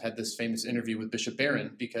LaBeouf had this famous interview with Bishop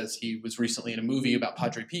Barron because he was recently in a movie about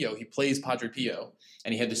Padre Pio. He plays Padre Pio,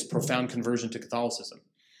 and he had this profound conversion to Catholicism.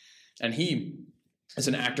 And he is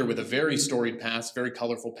an actor with a very storied past, very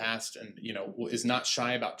colorful past, and, is not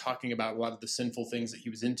shy about talking about a lot of the sinful things that he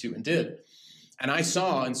was into and did. And I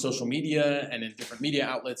saw in social media and in different media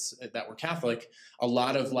outlets that were Catholic, a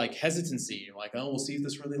lot of hesitancy, oh, we'll see if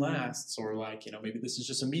this really lasts, or maybe this is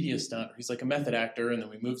just a media stunt, or he's like a method actor, and then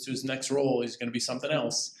we move to his next role, he's going to be something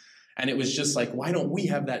else. And it was just why don't we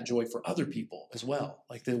have that joy for other people as well?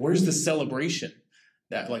 Where's the celebration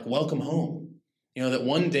that welcome home? That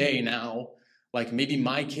one day now, maybe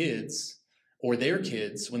my kids or their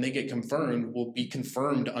kids, when they get confirmed, will be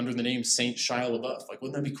confirmed under the name Saint Shia LaBeouf.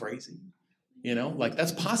 Wouldn't that be crazy?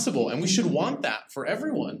 That's possible, and we should want that for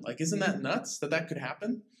everyone. Isn't that nuts that could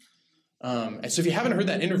happen? And so if you haven't heard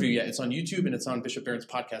that interview yet, it's on YouTube and it's on Bishop Barron's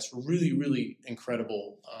podcast. Really, really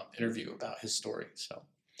incredible interview about his story. So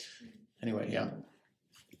anyway, yeah.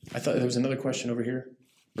 I thought there was another question over here.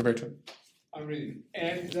 Roberto? I'm reading.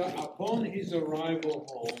 And upon his arrival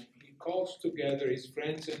home, he calls together his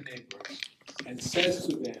friends and neighbors and says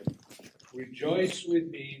to them, "Rejoice with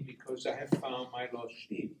me because I have found my lost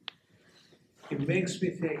sheep." It makes me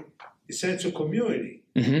think a sense of community.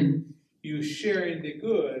 Mm-hmm. You share in the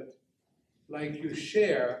good like you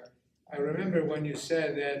share. I remember when you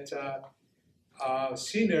said that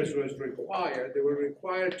sinners they were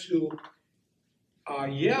required to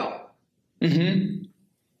yell Mm-hmm.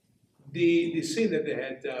 the sin that they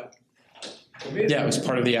had committed. Yeah, it was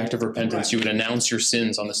part of the act of repentance. Right. You would announce your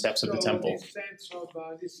sins on the steps of the temple.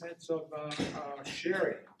 This sense of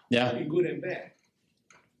sharing, yeah, good and bad.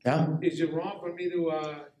 Yeah. Is it wrong for me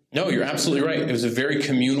to? No, you're absolutely right. It was a very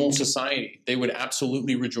communal society. They would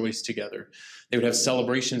absolutely rejoice together. They would have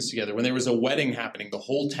celebrations together. When there was a wedding happening, the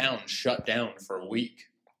whole town shut down for a week.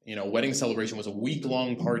 Wedding celebration was a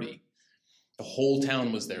week-long party. The whole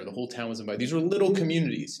town was there. The whole town was invited. These were little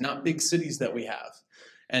communities, not big cities that we have.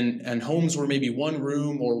 And homes were maybe one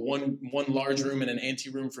room or one large room and an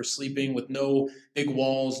anteroom for sleeping with no big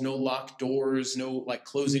walls, no locked doors, no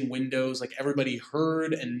closing windows. Everybody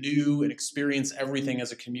heard and knew and experienced everything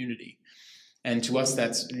as a community. And to us,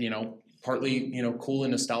 that's, partly, cool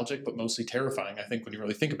and nostalgic, but mostly terrifying, I think, when you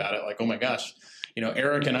really think about it. Oh my gosh,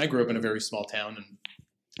 Eric and I grew up in a very small town, and,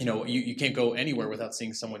 you can't go anywhere without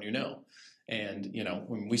seeing someone you know. And,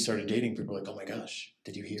 when we started dating, people were oh my gosh,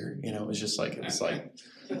 did you hear? It was just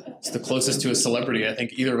it's the closest to a celebrity I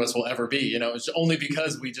think either of us will ever be. It's only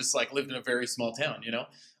because we just lived in a very small town,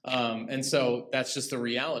 and so that's just the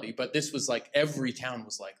reality. But this was every town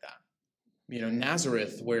was like that.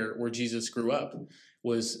 Nazareth, where Jesus grew up,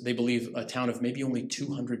 was, they believe, a town of maybe only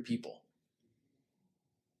 200 people.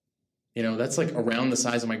 That's around the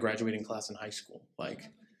size of my graduating class in high school.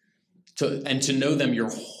 To know them your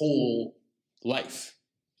whole life.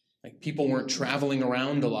 People weren't traveling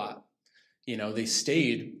around a lot. They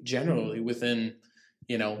stayed generally within,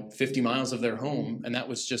 50 miles of their home, and that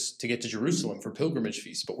was just to get to Jerusalem for pilgrimage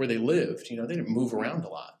feasts. But where they lived, they didn't move around a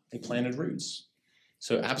lot. They planted roots.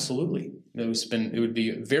 So absolutely, it would be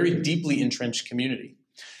a very deeply entrenched community.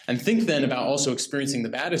 And think then about also experiencing the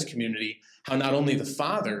Baptist community, how not only the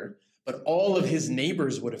father, but all of his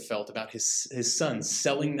neighbors would have felt about his son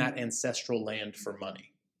selling that ancestral land for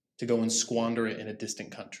money to go and squander it in a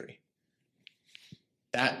distant country.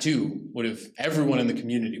 That too everyone in the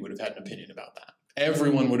community would have had an opinion about that.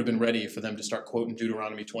 Everyone would have been ready for them to start quoting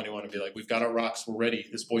Deuteronomy 21 and be we've got our rocks, we're ready.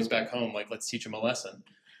 This boy's back home, let's teach him a lesson.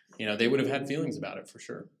 They would have had feelings about it for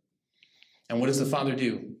sure. And what does the father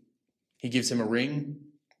do? He gives him a ring,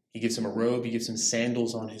 he gives him a robe, he gives him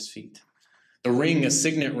sandals on his feet. The ring, a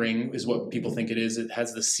signet ring, is what people think it is. It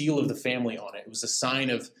has the seal of the family on it. It was a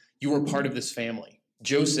sign of you were part of this family.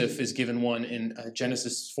 Joseph is given one in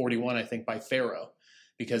Genesis 41, I think, by Pharaoh,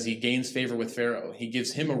 because he gains favor with Pharaoh. He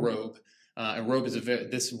gives him a robe. A robe is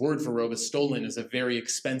this word for robe is stolen, is a very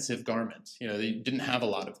expensive garment. They didn't have a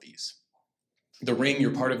lot of these. The ring,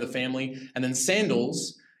 you're part of the family. And then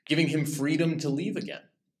sandals, giving him freedom to leave again.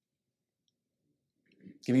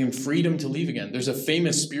 Giving him freedom to leave again. There's a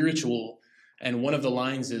famous spiritual, and one of the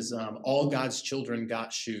lines is, all God's children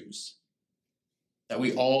got shoes. That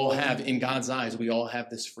we all have, in God's eyes, we all have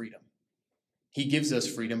this freedom. He gives us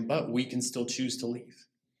freedom, but we can still choose to leave.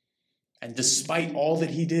 And despite all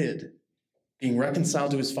that he did, being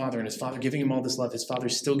reconciled to his father and his father giving him all this love, his father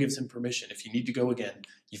still gives him permission. If you need to go again,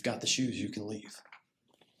 you've got the shoes, you can leave.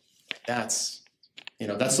 That's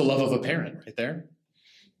the love of a parent right there.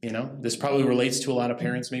 This probably relates to a lot of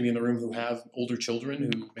parents maybe in the room who have older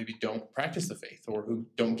children who maybe don't practice the faith or who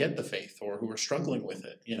don't get the faith or who are struggling with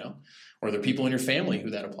it, or there are people in your family who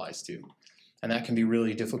that applies to. And that can be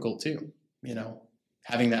really difficult too,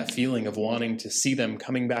 having that feeling of wanting to see them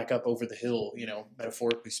coming back up over the hill,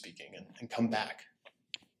 metaphorically speaking, and come back.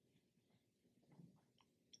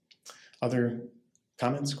 Other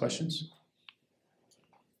comments, questions?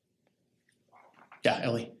 Yeah,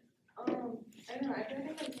 Ellie. I don't know. I feel like I'm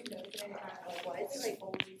noticing that why is it like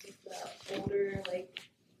always the older like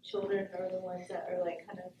children are the ones that are like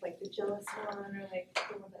kind of like the jealous one or like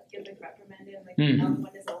the one that gets like reprimanded, and like the young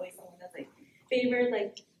one is always the one that's like favored,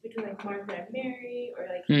 like between like Martha and Mary or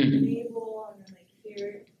like Abel, and then like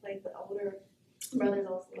here like the older brothers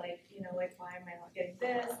also like like why am I not getting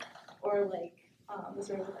this, or like the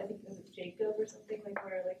sort of I think it was Jacob or something like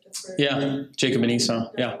where like the first Jacob and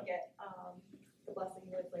Esau get the blessing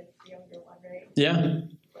with like the younger one, right?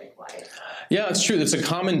 Like why? Yeah, it's true. It's a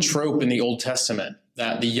common trope in the Old Testament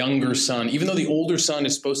that the younger son, even though the older son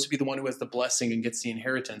is supposed to be the one who has the blessing and gets the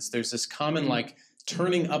inheritance, there's this common like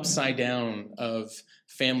turning upside down of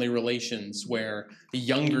family relations where the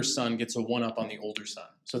younger son gets a one-up on the older son.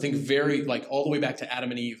 So think very like all the way back to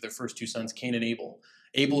Adam and Eve, their first two sons, Cain and Abel.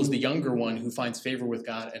 Abel is the younger one who finds favor with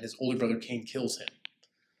God, and his older brother Cain kills him.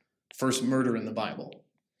 First murder in the Bible.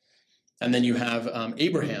 And then you have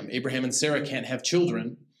Abraham. Abraham and Sarah can't have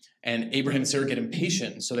children, and Abraham and Sarah get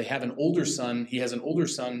impatient, so they have an older son. He has an older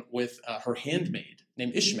son with her handmaid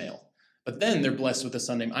named Ishmael. But then they're blessed with a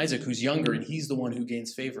son named Isaac, who's younger, and he's the one who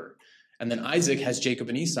gains favor. And then Isaac has Jacob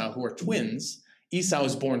and Esau, who are twins. Esau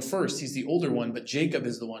is born first. He's the older one, but Jacob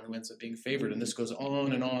is the one who ends up being favored. And this goes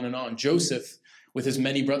on and on and on. Joseph, with his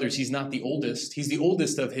many brothers, he's not the oldest. He's the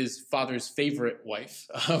oldest of his father's favorite wife,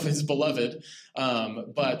 of his beloved,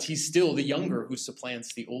 but he's still the younger who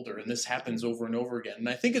supplants the older. And this happens over and over again. And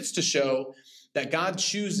I think it's to show that God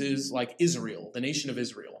chooses like Israel, the nation of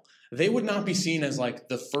Israel. They would not be seen as like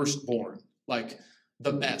the firstborn, like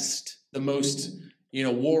the best, the most,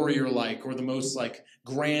 warrior-like, or the most like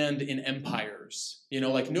grand in empires.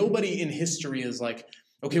 Like nobody in history is like,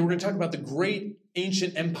 okay, we're going to talk about the great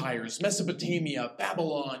ancient empires, Mesopotamia,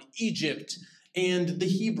 Babylon, Egypt, and the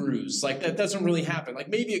Hebrews. Like that doesn't really happen. Like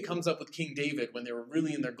maybe it comes up with King David when they were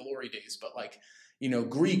really in their glory days, but like,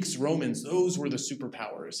 Greeks, Romans, those were the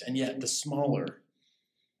superpowers, and yet the smaller.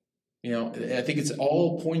 I think it's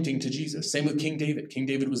all pointing to Jesus. Same with King David. King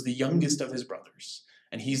David was the youngest of his brothers,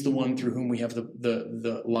 and he's the one through whom we have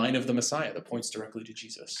the line of the Messiah that points directly to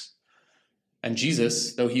Jesus. And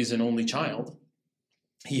Jesus, though he's an only child,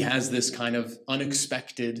 he has this kind of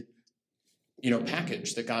unexpected,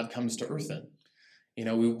 package that God comes to earth in.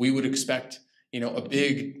 We would expect, a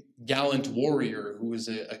big, gallant warrior who is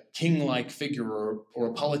a king-like figure or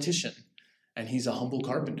a politician, and he's a humble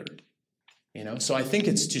carpenter. So I think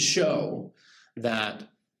it's to show that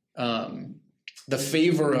the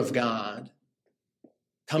favor of God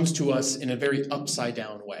comes to us in a very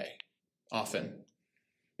upside-down way, often.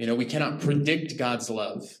 We cannot predict God's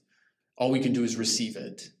love. All we can do is receive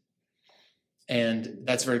it. And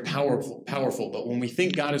that's very powerful. But when we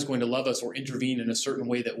think God is going to love us or intervene in a certain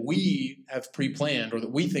way that we have pre-planned or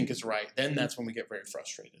that we think is right, then that's when we get very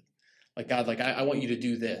frustrated. Like, God, like, I want you to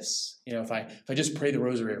do this. If I just pray the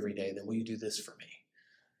rosary every day, then will you do this for me?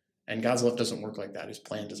 And God's love doesn't work like that. His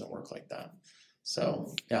plan doesn't work like that.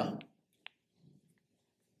 So, yeah.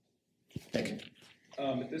 Nick.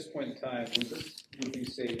 At this point in time, would you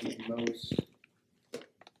say the most,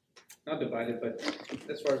 not divided, but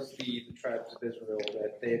as far as the tribes of Israel,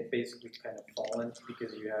 that they had basically kind of fallen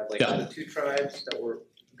because you have the two tribes that were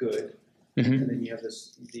good, and then you have the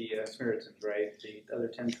Samaritans, right? The other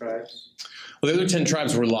 10 tribes? Well, the other 10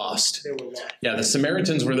 tribes were lost. They were lost. Yeah, the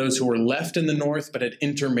Samaritans were those who were left in the north but had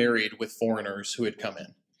intermarried with foreigners who had come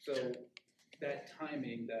in. So that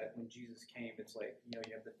timing that when Jesus came, it's like, you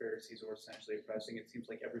have the Pharisees who are essentially oppressing. It seems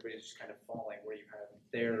like everybody's just kind of falling, where you have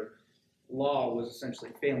their law was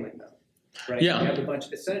essentially failing them, right? Yeah. You have a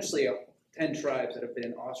bunch, essentially 10 tribes that have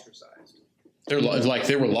been ostracized. They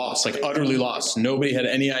were lost, like utterly lost. Nobody had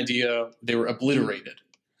any idea. They were obliterated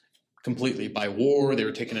completely by war. They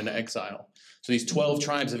were taken into exile. So these 12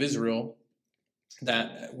 tribes of Israel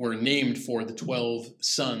that were named for the 12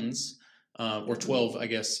 sons, or 12, I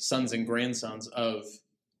guess, sons and grandsons of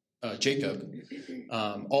Jacob,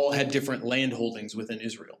 all had different land holdings within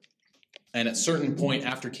Israel. And at a certain point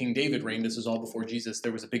after King David reigned, this is all before Jesus,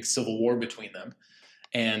 there was a big civil war between them.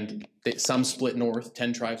 And some split north,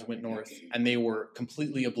 10 tribes went north, and they were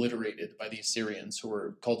completely obliterated by the Assyrians, who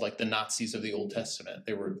were called like the Nazis of the Old Testament.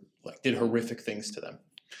 They were did horrific things to them.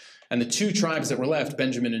 And the two tribes that were left,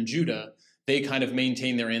 Benjamin and Judah, they kind of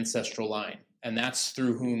maintained their ancestral line. And that's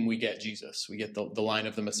through whom we get Jesus. We get the line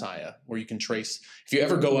of the Messiah, where you can trace. If you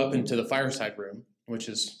ever go up into the fireside room, which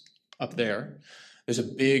is up there, there's a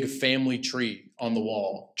big family tree on the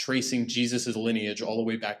wall tracing Jesus' lineage all the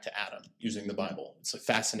way back to Adam using the Bible. It's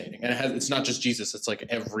fascinating. And it's not just Jesus. It's like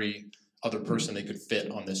every other person they could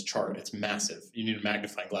fit on this chart. It's massive. You need a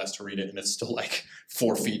magnifying glass to read it, and it's still like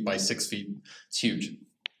 4 feet by 6 feet. It's huge.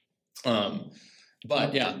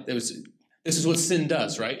 But yeah, this is what sin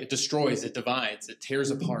does, right? It destroys, it divides, it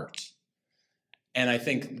tears apart. And I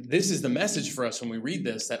think this is the message for us when we read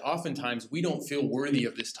this, that oftentimes we don't feel worthy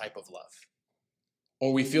of this type of love.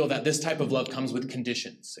 Or we feel that this type of love comes with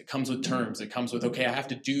conditions. It comes with terms. It comes with, okay, I have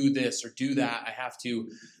to do this or do that. I have to,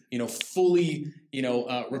 fully,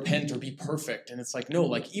 repent or be perfect. And it's like, no,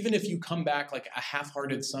 like even if you come back like a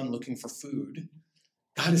half-hearted son looking for food,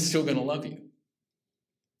 God is still going to love you.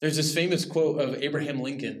 There's this famous quote of Abraham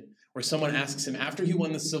Lincoln where someone asks him, after he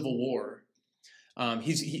won the Civil War,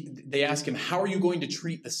 they ask him, how are you going to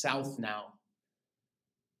treat the South now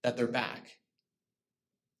that they're back?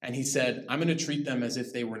 And he said, I'm going to treat them as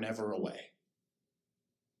if they were never away.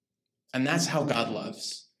 And that's how God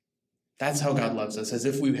loves. That's how God loves us, as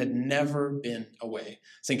if we had never been away.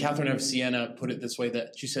 St. Catherine of Siena put it this way,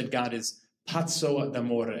 that she said God is pazzo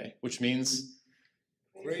d'amore, which means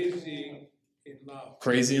crazy in love.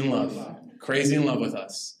 Crazy in love. Crazy in love with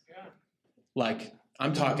us. Yeah. Like,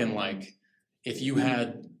 I'm talking like if you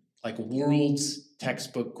had like world's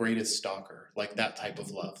textbook greatest stalker, like that type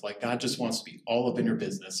of love. Like God just wants to be all up in your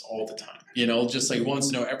business all the time. Just like he wants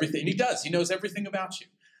to know everything. And he does. He knows everything about you.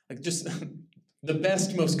 Like just the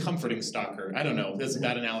best, most comforting stalker. I don't know. That's a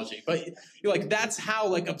bad analogy. But you're like, that's how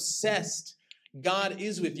like obsessed God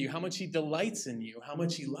is with you, how much he delights in you, how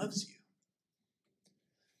much he loves you.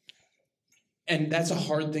 And that's a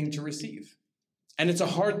hard thing to receive. And it's a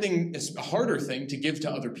harder thing to give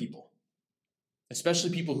to other people. Especially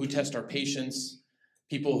people who test our patience,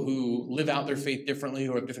 people who live out their faith differently,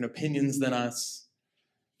 who have different opinions than us.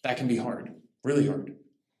 That can be hard, really hard.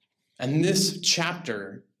 And this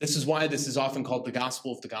chapter, this is why this is often called the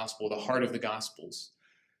gospel of the gospel, the heart of the gospels,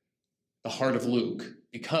 the heart of Luke,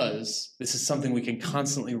 because this is something we can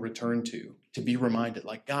constantly return to be reminded,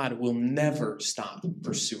 like God will never stop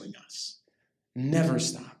pursuing us. Never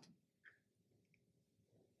stop.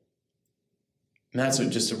 And that's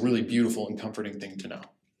just a really beautiful and comforting thing to know.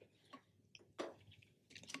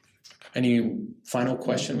 Any final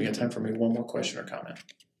question? We got time for maybe one more question or comment.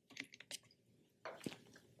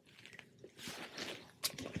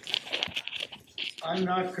 I'm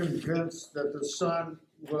not convinced that the son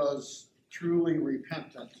was truly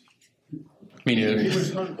repentant. Me neither. He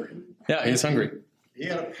was hungry. Yeah, he was hungry. He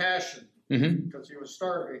had a passion because he was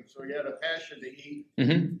starving, so he had a passion to eat.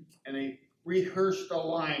 Mm-hmm. And he rehearsed a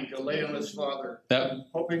line to lay on his father,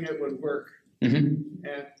 hoping it would work. Mm-hmm.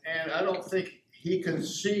 And I don't think he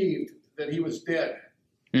conceived that he was dead,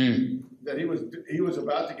 that he was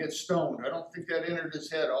about to get stoned. I don't think that entered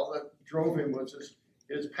his head. All that drove him was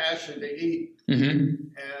his passion to eat. Mm-hmm.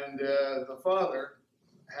 And the father,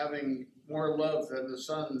 having more love than the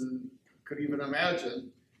son could even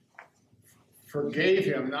imagine, forgave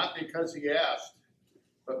him, not because he asked,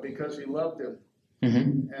 but because he loved him.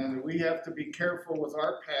 Mm-hmm. And we have to be careful with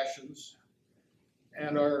our passions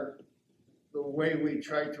and the way we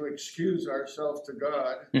try to excuse ourselves to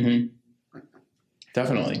God. Mm-hmm.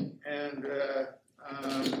 Definitely. And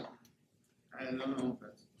I don't know,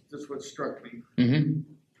 that's just what struck me. Mm-hmm.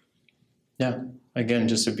 Yeah. Again,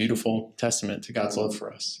 just a beautiful testament to God's love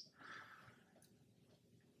for us.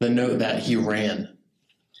 The note that he ran.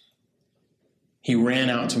 He ran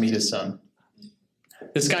out to meet his son.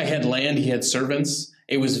 This guy had land, he had servants.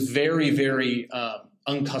 It was very, very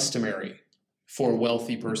uncustomary for a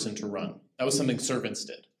wealthy person to run. That was something servants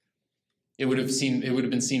did. It would have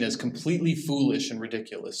been seen as completely foolish and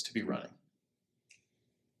ridiculous to be running.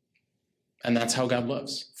 And that's how God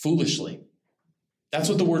loves, foolishly. That's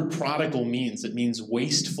what the word prodigal means. It means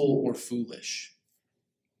wasteful or foolish.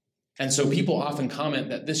 And so people often comment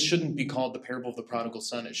that this shouldn't be called the parable of the prodigal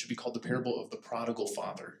son. It should be called the parable of the prodigal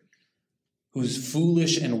father, who's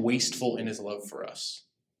foolish and wasteful in his love for us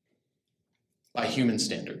by human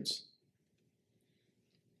standards.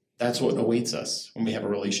 That's what awaits us when we have a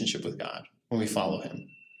relationship with God, when we follow him.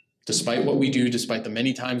 Despite what we do, despite the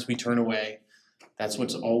many times we turn away, that's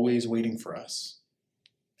what's always waiting for us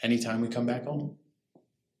anytime we come back home.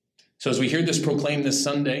 So as we hear this proclaimed this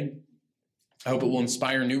Sunday, I hope it will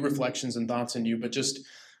inspire new reflections and thoughts in you, but just,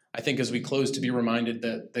 I think as we close, to be reminded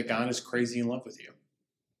that God is crazy in love with you.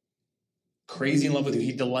 Crazy in love with you.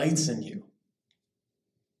 He delights in you.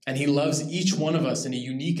 And he loves each one of us in a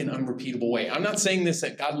unique and unrepeatable way. I'm not saying this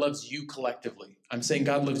that God loves you collectively. I'm saying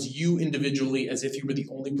God loves you individually as if you were the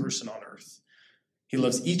only person on earth. He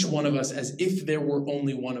loves each one of us as if there were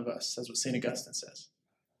only one of us. That's what St. Augustine says.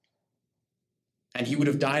 And he would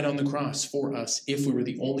have died on the cross for us if we were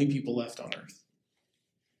the only people left on earth.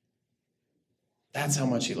 That's how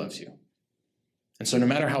much he loves you. And so no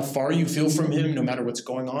matter how far you feel from him, no matter what's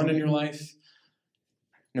going on in your life,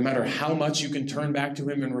 no matter how much you can turn back to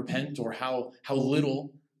him and repent, or how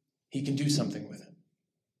little he can do something with it.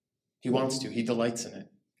 He wants to. He delights in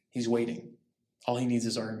it. He's waiting. All he needs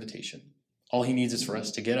is our invitation. All he needs is for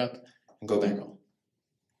us to get up and go back home.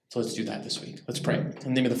 So let's do that this week. Let's pray. In the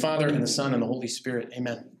name of the Father, and the Son, and the Holy Spirit.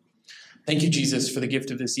 Amen. Thank you, Jesus, for the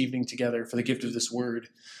gift of this evening together, for the gift of this word.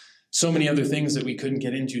 So many other things that we couldn't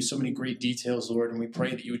get into, so many great details, Lord, and we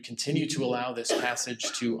pray that you would continue to allow this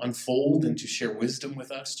passage to unfold and to share wisdom with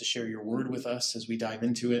us, to share your word with us as we dive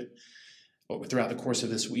into it throughout the course of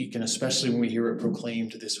this week, and especially when we hear it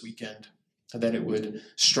proclaimed this weekend, that it would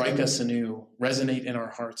strike us anew, resonate in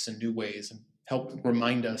our hearts in new ways, and help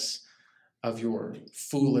remind us of your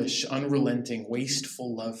foolish, unrelenting,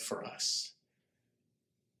 wasteful love for us.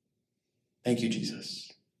 Thank you, Jesus.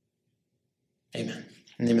 Amen.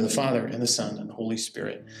 In the name of the Father, and the Son, and the Holy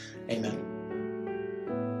Spirit. Amen.